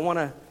doctor. I want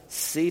a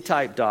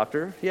C-type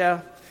doctor.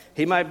 Yeah.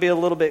 He might be a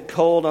little bit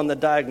cold on the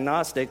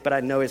diagnostic, but I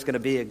know he's going to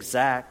be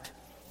exact.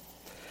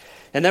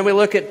 And then we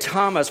look at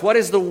Thomas. What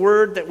is the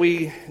word that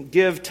we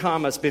give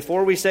Thomas?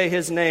 Before we say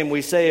his name,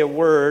 we say a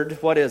word.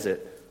 What is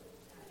it?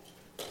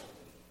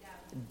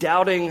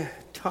 Doubting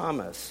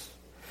Thomas.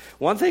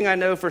 One thing I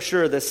know for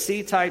sure, the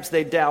C-types,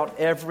 they doubt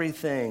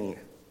everything.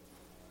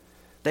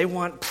 They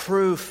want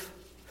proof.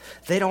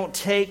 They don't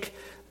take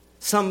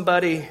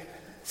somebody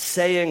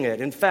saying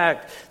it. In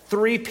fact,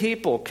 3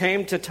 people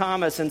came to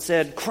Thomas and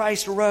said,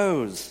 Christ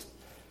rose.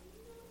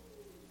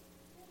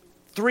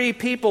 3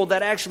 people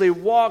that actually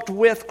walked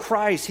with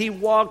Christ. He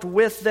walked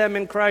with them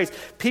in Christ.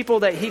 People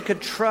that he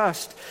could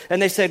trust.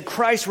 And they said,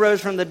 Christ rose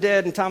from the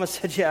dead. And Thomas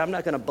said, yeah, I'm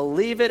not going to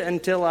believe it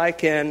until I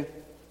can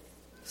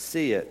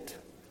see it.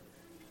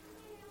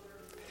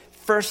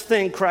 First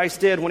thing Christ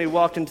did when he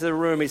walked into the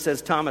room, he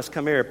says, Thomas,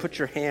 come here. Put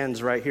your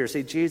hands right here.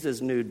 See, Jesus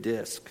knew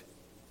disc.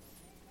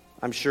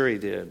 I'm sure he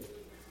did.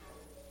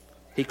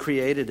 He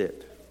created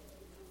it.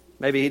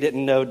 Maybe he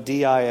didn't know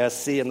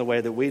DISC in the way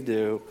that we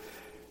do.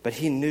 But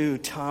he knew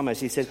Thomas.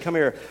 He said, come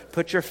here,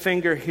 put your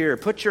finger here,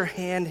 put your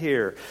hand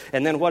here.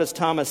 And then what does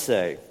Thomas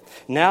say?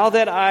 Now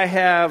that I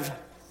have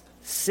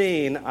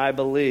seen, I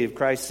believe.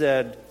 Christ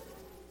said,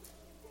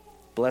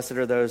 blessed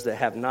are those that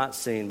have not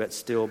seen but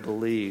still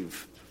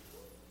believe.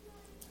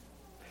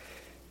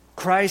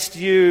 Christ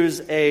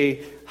used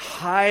a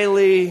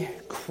highly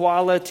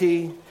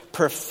quality,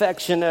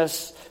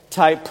 perfectionist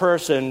type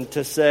person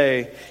to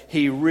say,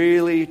 he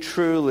really,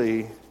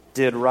 truly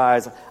did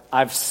rise.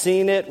 I've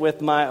seen it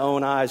with my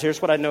own eyes.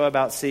 Here's what I know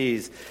about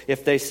C's.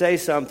 If they say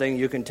something,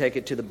 you can take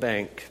it to the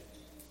bank.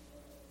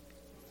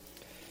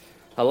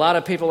 A lot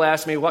of people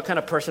ask me, what kind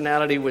of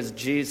personality was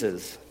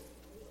Jesus?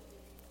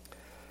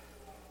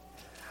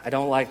 I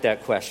don't like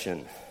that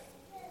question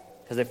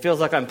because it feels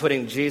like I'm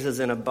putting Jesus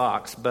in a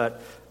box,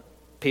 but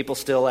people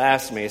still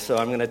ask me, so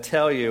I'm going to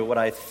tell you what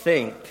I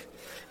think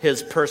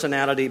his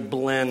personality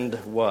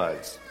blend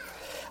was.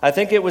 I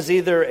think it was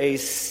either a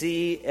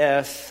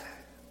CSID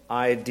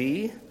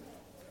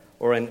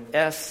or an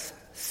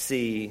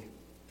SCID.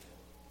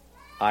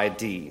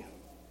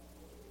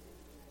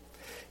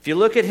 If you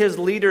look at his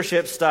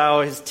leadership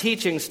style, his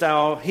teaching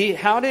style,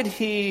 how did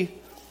he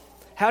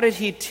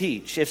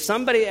teach? If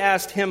somebody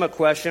asked him a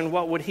question,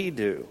 what would he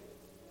do?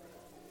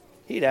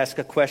 He'd ask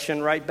a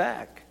question right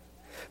back.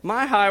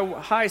 My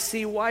high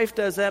C wife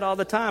does that all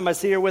the time. I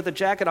see her with a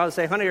jacket on and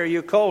say, honey, are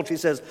you cold? She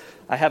says,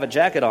 I have a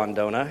jacket on,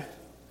 don't I?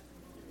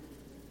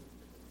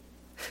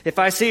 If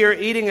I see her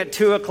eating at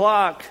 2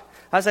 o'clock,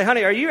 I say,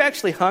 honey, are you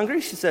actually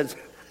hungry? She says,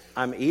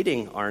 I'm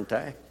eating, aren't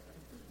I?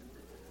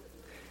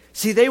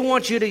 See, they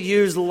want you to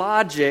use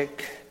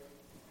logic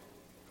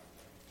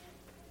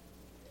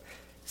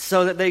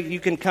so that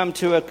you can come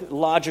to a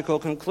logical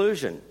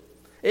conclusion.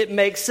 It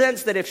makes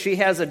sense that if she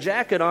has a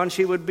jacket on,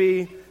 she would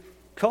be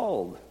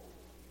cold.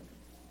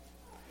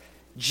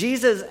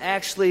 Jesus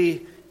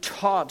actually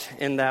taught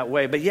in that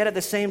way, but yet at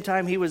the same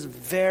time, he was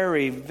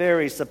very,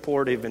 very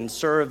supportive and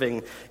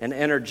serving and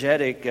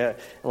energetically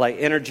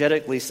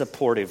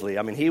supportively.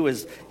 I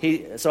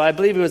mean, so I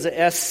believe he was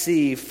a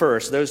SC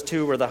first. Those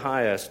two were the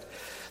highest.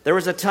 There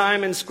was a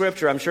time in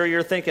Scripture, I'm sure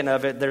you're thinking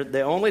of it,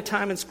 the only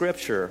time in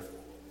Scripture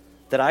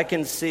that I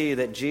can see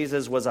that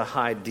Jesus was a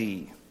high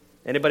D.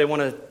 Anybody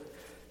want to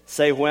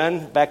say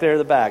when? Back there in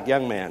the back,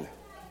 young man.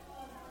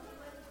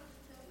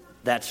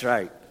 That's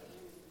right.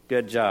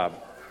 Good job.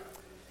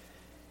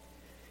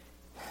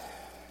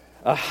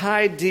 A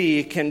high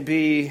D can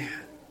be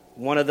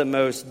one of the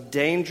most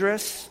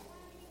dangerous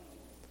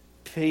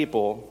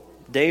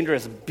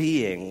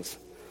beings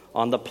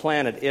on the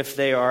planet if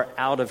they are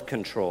out of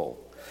control.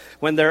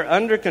 When they're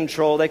under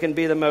control, they can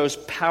be the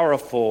most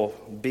powerful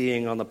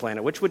being on the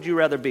planet. Which would you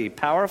rather be,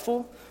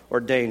 powerful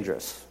or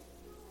dangerous?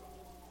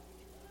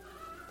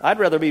 I'd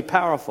rather be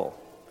powerful.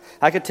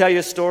 I could tell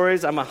you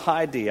stories. I'm a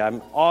high D.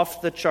 I'm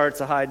off the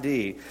charts a high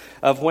D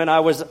of when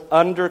I was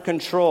under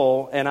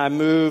control and I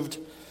moved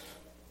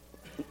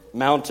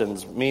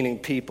mountains, meaning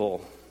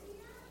people,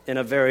 in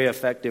a very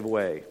effective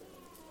way.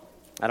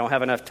 I don't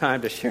have enough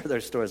time to share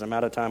those stories. I'm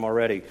out of time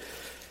already.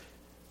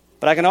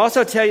 But I can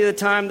also tell you the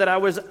time that I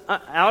was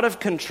out of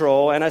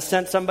control and I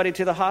sent somebody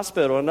to the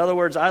hospital. In other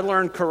words, I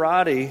learned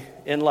karate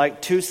in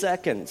like 2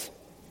 seconds.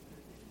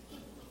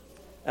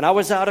 And I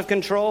was out of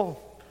control.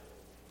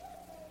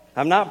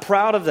 I'm not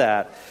proud of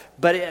that.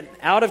 But an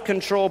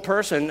out-of-control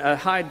person, a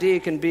high D,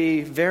 can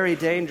be very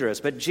dangerous.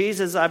 But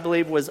Jesus, I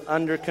believe, was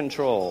under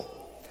control.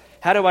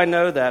 How do I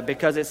know that?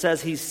 Because it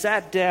says he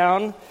sat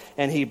down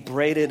and he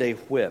braided a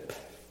whip.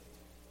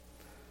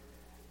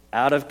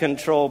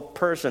 Out-of-control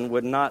person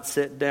would not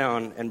sit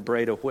down and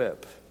braid a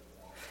whip.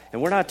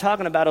 And we're not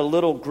talking about a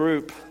little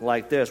group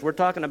like this. We're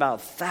talking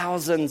about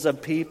thousands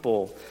of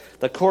people.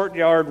 The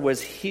courtyard was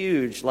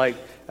huge, like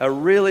a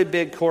really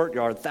big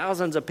courtyard,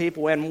 thousands of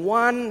people, and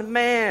one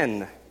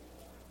man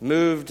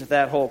moved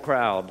that whole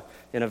crowd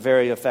in a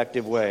very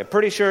effective way.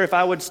 Pretty sure if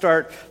I would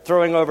start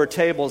throwing over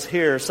tables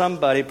here,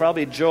 somebody,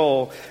 probably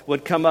Joel,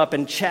 would come up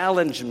and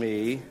challenge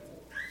me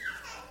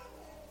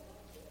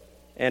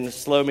and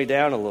slow me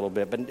down a little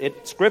bit.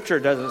 But Scripture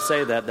doesn't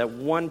say that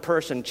one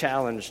person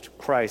challenged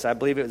Christ. I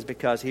believe it was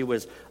because he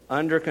was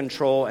under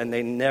control and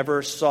they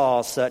never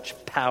saw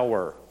such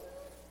power.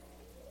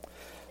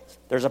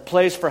 There's a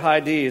place for high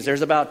Ds.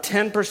 There's about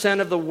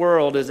 10% of the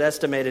world is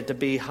estimated to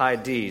be high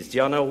Ds. Do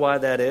y'all know why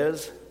that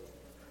is?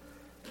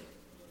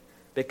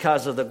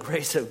 Because of the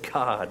grace of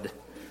God.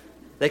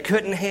 They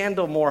couldn't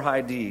handle more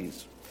high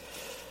Ds.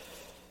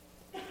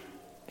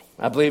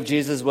 I believe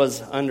Jesus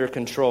was under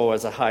control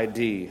as a high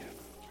D.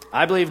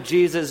 I believe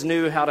Jesus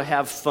knew how to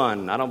have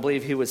fun. I don't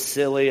believe he was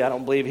silly. I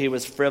don't believe he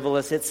was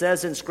frivolous. It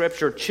says in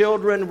Scripture,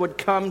 children would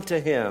come to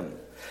him.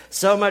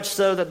 So much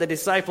so that the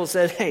disciples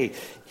said, hey,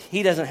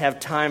 he doesn't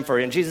have time for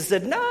you. And Jesus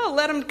said, no,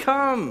 let him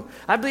come.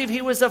 I believe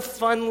he was a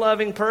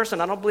fun-loving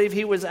person. I don't believe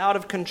he was out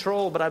of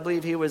control, but I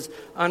believe he was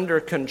under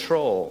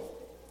control.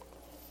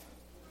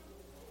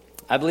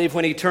 I believe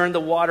when he turned the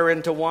water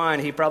into wine,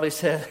 he probably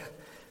said,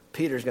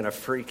 Peter's going to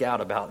freak out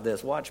about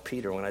this. Watch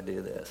Peter when I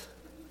do this.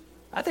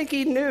 I think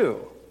he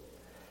knew.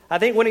 I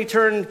think when he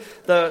turned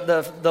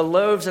the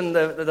loaves and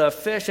the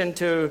fish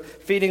into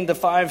feeding the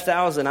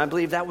 5,000, I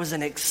believe that was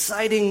an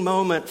exciting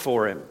moment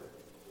for him.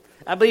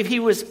 I believe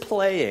he was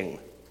playing.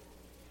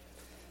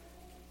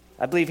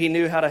 I believe he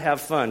knew how to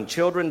have fun.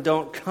 Children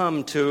don't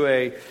come to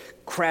a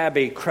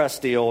crabby,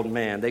 crusty old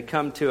man. They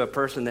come to a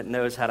person that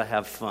knows how to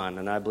have fun,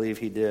 and I believe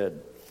he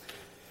did.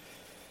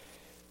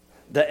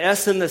 The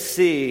S and the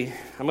C,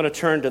 I'm going to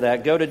turn to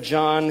that. Go to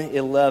John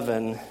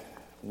 11,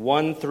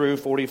 1 through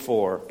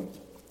 44.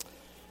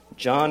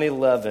 John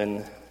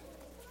 11,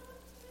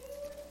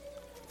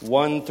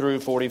 1 through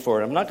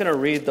 44. I'm not going to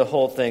read the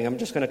whole thing. I'm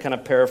just going to kind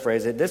of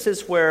paraphrase it. This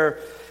is where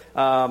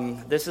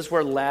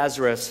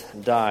Lazarus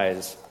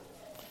dies.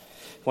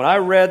 When I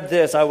read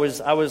this, I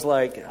was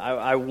like,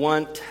 I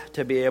want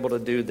to be able to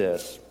do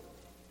this.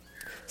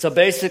 So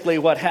basically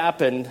what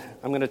happened,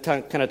 I'm going to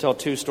kind of tell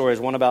two stories,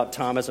 one about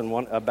Thomas and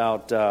one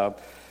about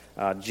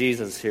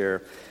Jesus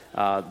here.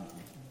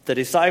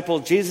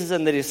 Jesus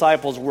and the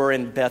disciples were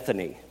in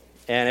Bethany.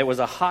 And it was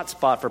a hot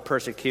spot for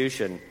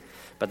persecution.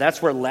 But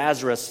that's where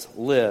Lazarus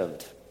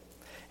lived.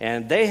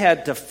 And they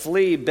had to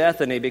flee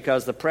Bethany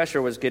because the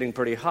pressure was getting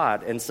pretty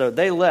hot. And so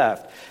they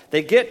left.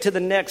 They get to the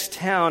next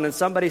town and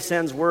somebody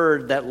sends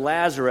word that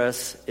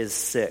Lazarus is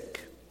sick.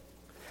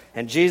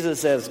 And Jesus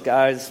says,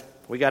 guys,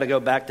 we got to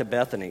go back to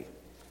Bethany.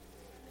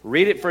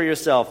 Read it for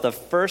yourself. The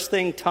first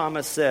thing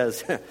Thomas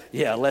says,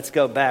 yeah, let's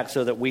go back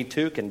so that we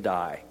too can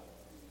die.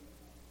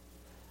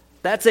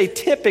 That's a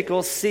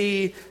typical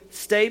C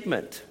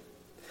statement.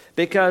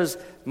 Because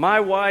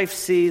my wife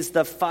sees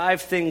the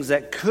 5 things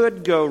that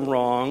could go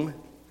wrong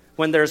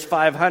when there's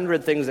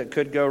 500 things that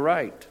could go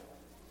right.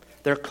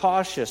 They're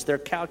cautious, they're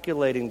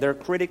calculating, they're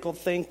critical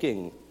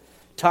thinking.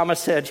 Thomas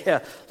said, yeah,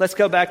 let's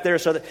go back there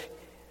so that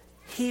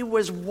he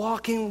was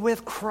walking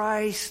with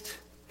Christ.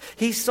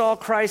 He saw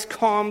Christ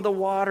calm the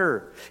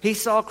water. He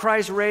saw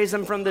Christ raise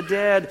him from the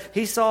dead.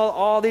 He saw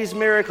all these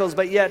miracles,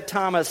 but yet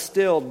Thomas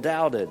still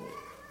doubted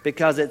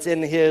because it's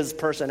in his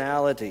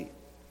personality.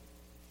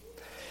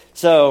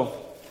 So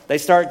they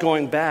start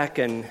going back,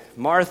 and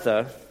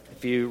Martha,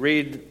 if you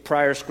read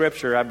prior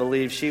scripture, I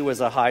believe she was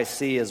a high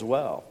C as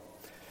well.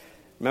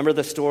 Remember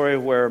the story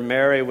where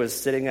Mary was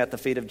sitting at the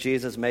feet of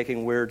Jesus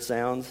making weird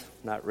sounds?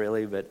 Not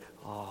really, but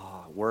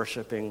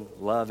worshiping,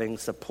 loving,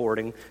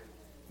 supporting.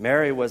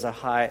 Mary was a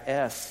high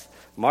S.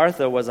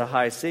 Martha was a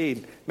high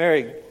C.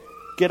 Mary,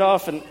 get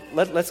off and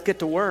let's get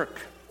to work.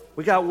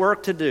 We got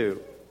work to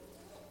do.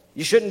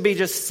 You shouldn't be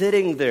just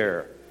sitting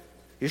there.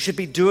 You should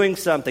be doing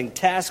something,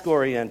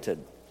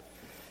 task-oriented.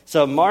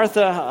 So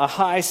Martha, a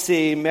high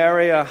C,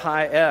 Mary, a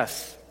high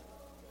S.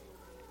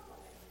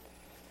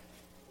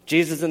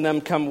 Jesus and them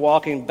come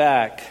walking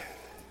back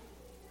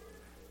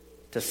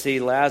to see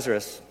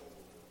Lazarus.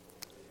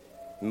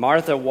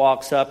 Martha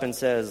walks up and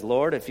says,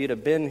 Lord, if you'd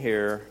have been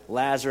here,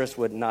 Lazarus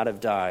would not have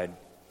died.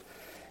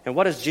 And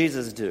what does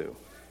Jesus do?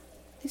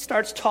 He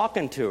starts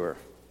talking to her,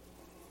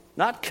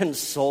 not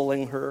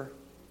consoling her.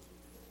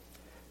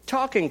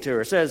 Talking to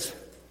her, says,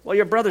 well,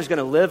 your brother's going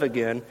to live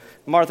again.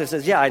 Martha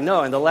says, yeah, I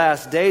know. In the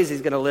last days,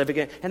 he's going to live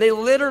again. And they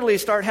literally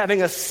start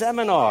having a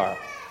seminar.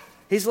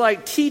 He's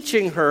like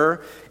teaching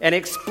her and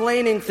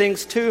explaining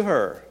things to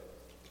her.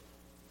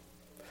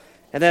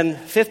 And then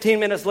 15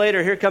 minutes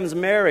later, here comes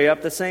Mary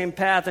up the same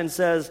path and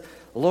says,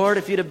 Lord,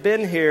 if you'd have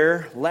been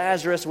here,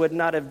 Lazarus would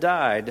not have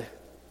died.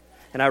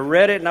 And I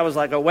read it and I was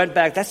like, I went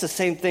back. That's the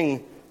same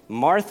thing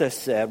Martha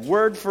said,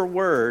 word for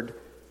word.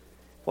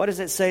 What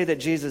does it say that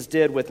Jesus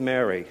did with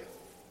Mary?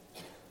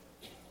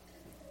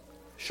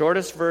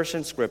 Shortest verse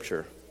in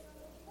Scripture.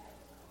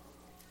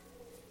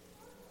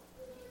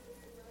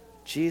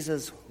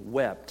 Jesus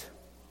wept.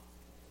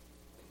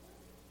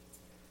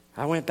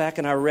 I went back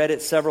and I read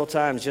it several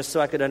times just so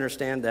I could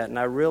understand that, and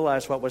I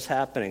realized what was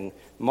happening.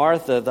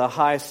 Martha, the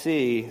high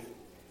C,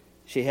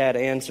 she had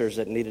questions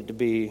that needed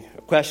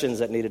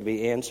to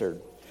be answered.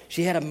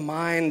 She had a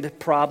mind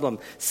problem.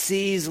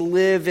 C's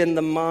live in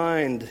the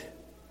mind.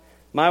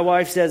 My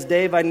wife says,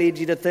 Dave, I need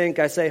you to think.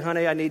 I say,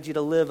 honey, I need you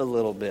to live a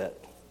little bit.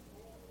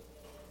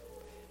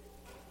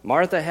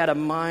 Martha had a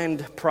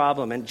mind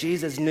problem, and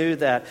Jesus knew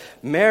that.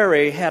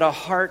 Mary had a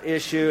heart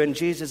issue, and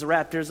Jesus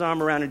wrapped his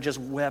arm around and just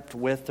wept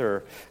with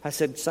her. I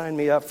said, sign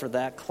me up for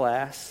that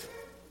class.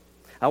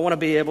 I want to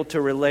be able to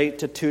relate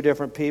to 2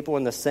 different people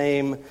in the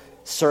same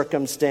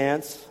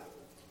circumstance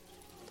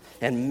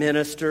and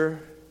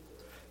minister,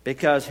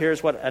 because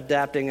here's what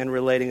adapting and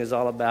relating is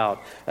all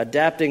about.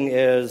 Adapting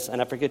is,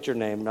 and I forget your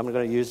name, I'm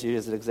going to use you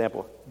as an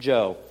example,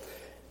 Joe.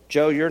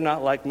 Joe, you're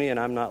not like me and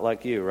I'm not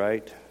like you,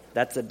 right?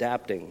 That's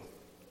adapting.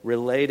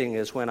 Relating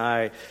is when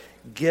I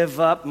give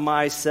up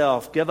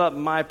myself, give up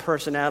my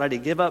personality,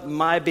 give up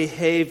my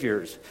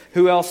behaviors.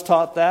 Who else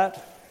taught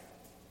that?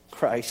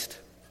 Christ.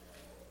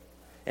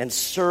 And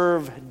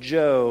serve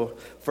Joe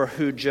for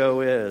who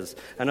Joe is.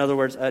 In other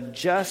words,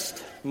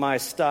 adjust my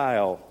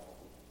style.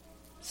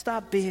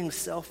 Stop being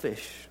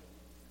selfish.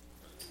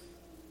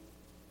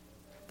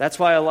 That's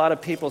why a lot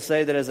of people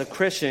say that as a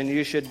Christian,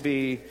 it should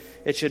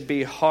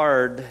be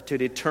hard to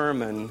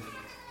determine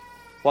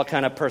what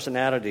kind of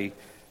personality.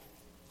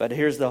 But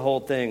here's the whole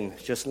thing.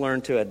 Just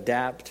learn to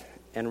adapt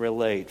and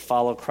relate.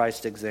 Follow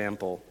Christ's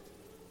example.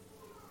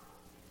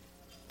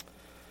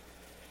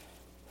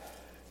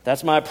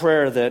 That's my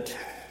prayer.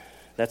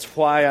 That's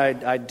why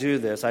I do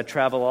this. I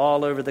travel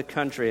all over the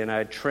country and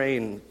I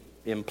train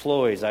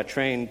employees. I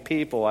train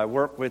people. I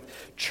work with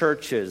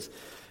churches.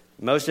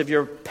 Most of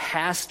your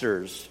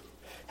pastors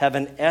have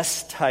an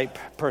S-type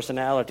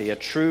personality. A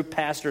true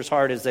pastor's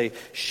heart is a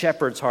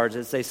shepherd's heart.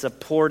 It's a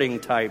supporting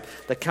type.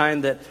 The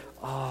kind that,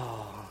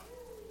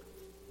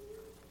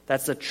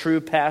 that's a true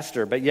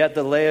pastor. But yet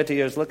the laity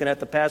is looking at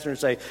the pastor and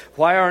say,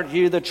 why aren't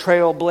you the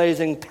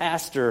trailblazing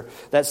pastor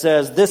that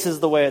says this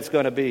is the way it's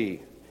going to be?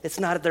 It's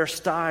not their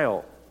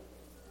style.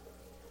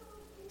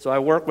 So I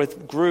work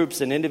with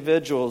groups and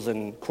individuals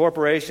and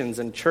corporations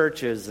and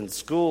churches and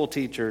school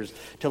teachers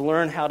to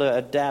learn how to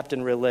adapt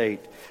and relate.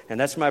 And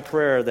that's my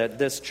prayer, that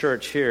this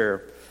church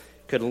here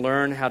could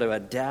learn how to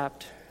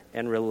adapt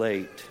and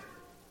relate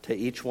to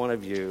each one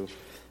of you,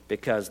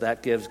 because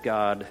that gives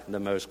God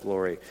the most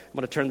glory. I'm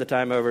going to turn the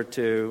time over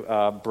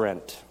to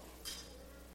Brent.